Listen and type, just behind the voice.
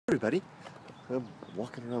Everybody, I'm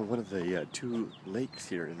walking around one of the two lakes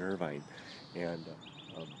here in Irvine, and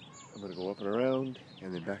I'm going to go up and around,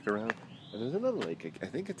 and then back around, and there's another lake. I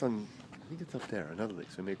think it's up there, another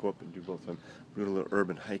lake. So I may go up and do both. I'm doing a little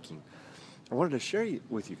urban hiking. I wanted to share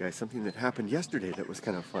with you guys something that happened yesterday that was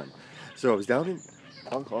kind of fun. So I was down in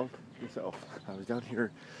Hong Kong myself. I was down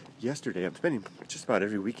here yesterday. I'm spending just about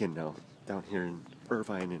every weekend now down here in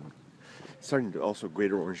Irvine and starting to also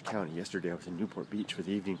Greater Orange County. Yesterday I was in Newport Beach for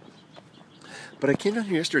the evening. But I came down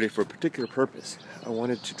here yesterday for a particular purpose. I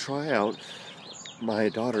wanted to try out my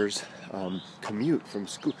daughter's commute from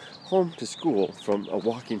home to school from a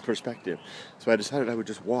walking perspective. So I decided I would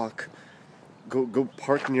just walk, go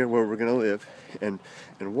park near where we're going to live and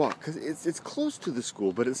walk. Because it's close to the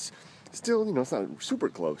school, but it's still, it's not super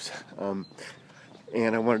close.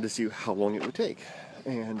 And I wanted to see how long it would take.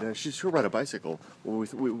 And she'll ride a bicycle. Well,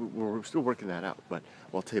 we're still working that out, but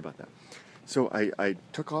I'll tell you about that. So I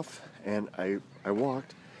took off and I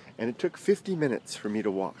walked, and it took 50 minutes for me to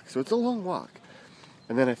walk. So it's a long walk.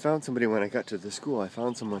 And then I found somebody when I got to the school. I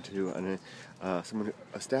found someone a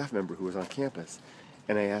staff member who was on campus,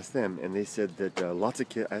 and I asked them, and they said that lots of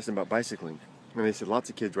kids. I asked them about bicycling, and they said lots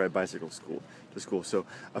of kids ride bicycles to school. So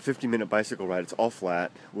a 50-minute bicycle ride, it's all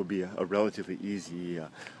flat, will be a relatively easy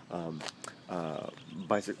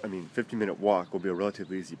 50-minute walk will be a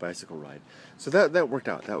relatively easy bicycle ride. So that worked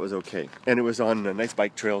out. That was okay. And it was on nice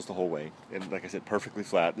bike trails the whole way. And like I said, perfectly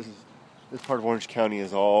flat. This part of Orange County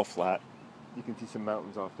is all flat. You can see some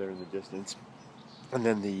mountains off there in the distance. And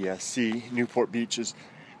then the sea, Newport Beach is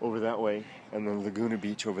over that way. And then Laguna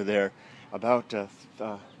Beach over there. About a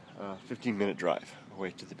 15-minute drive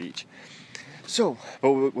away to the beach. So,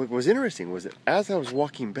 but what was interesting was that as I was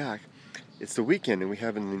walking back, it's the weekend, and we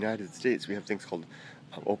have in the United States, we have things called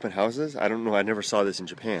open houses. I don't know, I never saw this in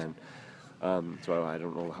Japan, so I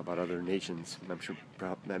don't know about other nations. I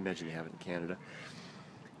imagine they have it in Canada.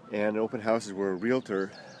 And open houses where a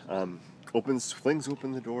realtor flings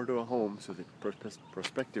open the door to a home so that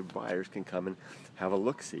prospective buyers can come and have a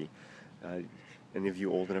look-see. Any of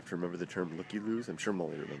you old enough to remember the term looky-loos? I'm sure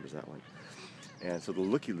Molly remembers that one. And so the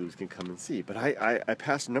looky-loos can come and see. But I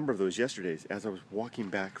passed a number of those yesterday as I was walking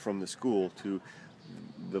back from the school to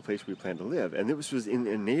the place we plan to live. And this was in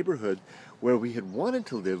a neighborhood where we had wanted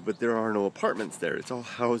to live, but there are no apartments there. It's all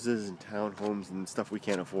houses and townhomes and stuff we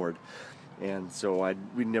can't afford. And so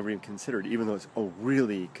we never even considered, even though it's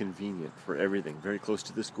really convenient for everything. Very close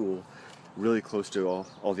to the school, really close to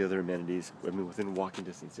all the other amenities. Within walking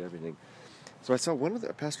distance of everything. So I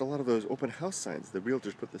passed a lot of those open house signs. The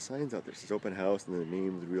realtors put the signs out there. It says open house, and then the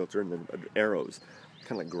name of the realtor, and then arrows,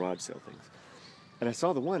 kind of like garage sale things. And I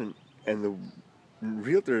saw the one, and the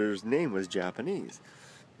realtor's name was Japanese.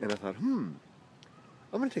 And I thought, I'm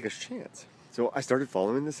going to take a chance. So I started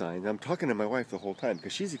following the signs. I'm talking to my wife the whole time,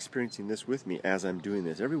 because she's experiencing this with me as I'm doing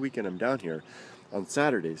this. Every weekend I'm down here on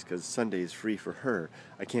Saturdays, because Sunday is free for her.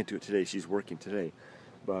 I can't do it today. She's working today.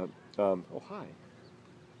 But, oh, hi.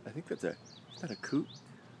 I think is that a coot?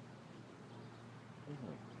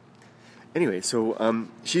 Anyway, so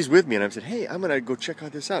she's with me, and I said, hey, I'm going to go check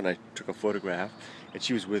out this out. And I took a photograph, and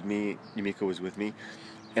she was with me, Yumiko was with me.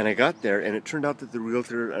 And I got there, and it turned out that the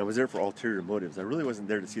realtor, I was there for ulterior motives. I really wasn't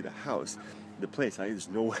there to see the house, the place. There's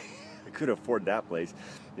no way I could afford that place.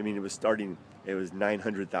 I mean, it was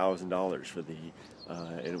 $900,000 for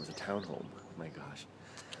and it was a townhome. My gosh.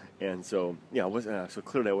 And so, yeah, so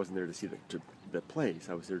clearly I wasn't there to see the place.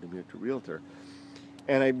 I was there to meet the realtor.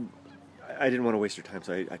 And I didn't want to waste her time,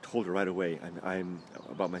 so I told her right away, I'm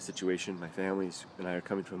about my situation. My families and I are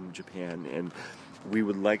coming from Japan, and we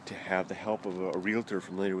would like to have the help of a realtor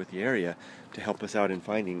familiar with the area to help us out in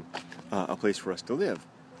finding a place for us to live.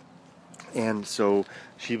 And so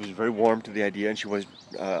she was very warm to the idea, and she was,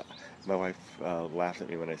 my wife laughed at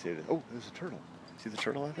me when I say that, oh, there's a turtle. See the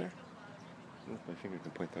turtle out there? My finger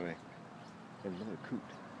can point that way. And another coot.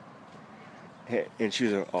 And she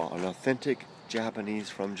was an authentic Japanese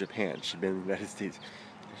from Japan. She'd been in the United States.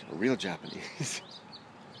 A real Japanese.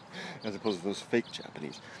 As opposed to those fake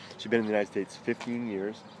Japanese. She'd been in the United States 15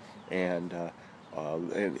 years and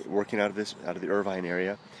working out of the Irvine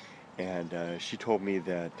area. And she told me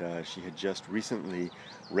that she had just recently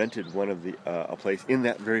rented a place in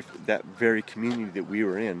that very community that we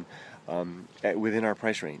were in within our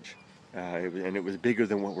price range. And it was bigger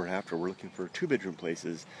than what we're after. We're looking for two-bedroom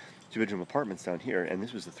apartments down here, and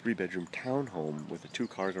this was a 3-bedroom townhome with a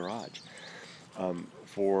 2-car garage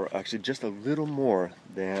for actually just a little more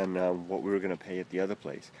than what we were going to pay at the other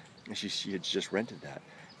place. And she had just rented that.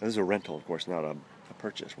 Now, this is a rental, of course, not a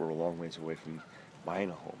purchase. We're a long ways away from buying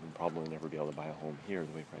a home, and probably never be able to buy a home here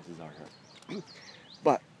the way prices are here.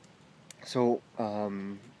 But so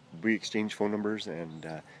we exchange phone numbers and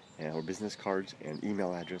our business cards and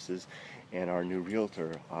email addresses, and our new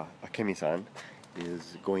realtor, Akemi-san,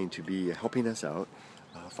 is going to be helping us out,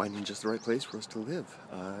 finding just the right place for us to live,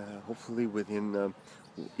 hopefully within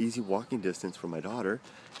easy walking distance for my daughter,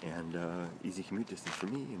 and easy commute distance for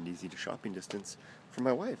me, and easy to shopping distance for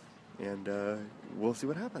my wife, and we'll see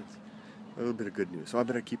what happens. A little bit of good news. So I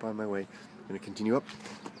better keep on my way. I'm going to continue up.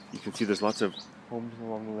 You can see there's lots of homes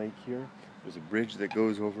along the lake here. There's a bridge that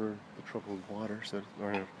goes over the troubled water, so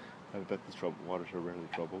I bet this waters are rarely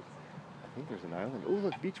troubled. I think there's an island. Oh,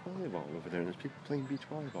 look, beach volleyball over there. There's people playing beach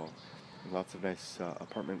volleyball. And lots of nice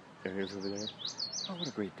apartment areas over there. Oh, what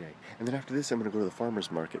a great day. And then after this, I'm going to go to the farmer's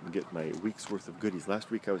market and get my week's worth of goodies.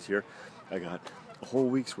 Last week I was here. I got a whole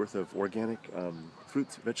week's worth of organic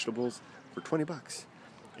fruits, vegetables for $20.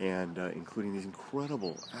 And including these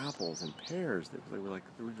incredible apples and pears that they were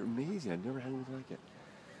amazing. I'd never had anything like it.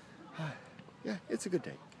 Yeah, it's a good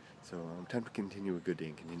day. So time to continue a good day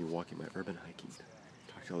and continue walking my urban hiking.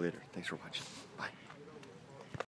 Talk to you all later. Thanks for watching. Bye.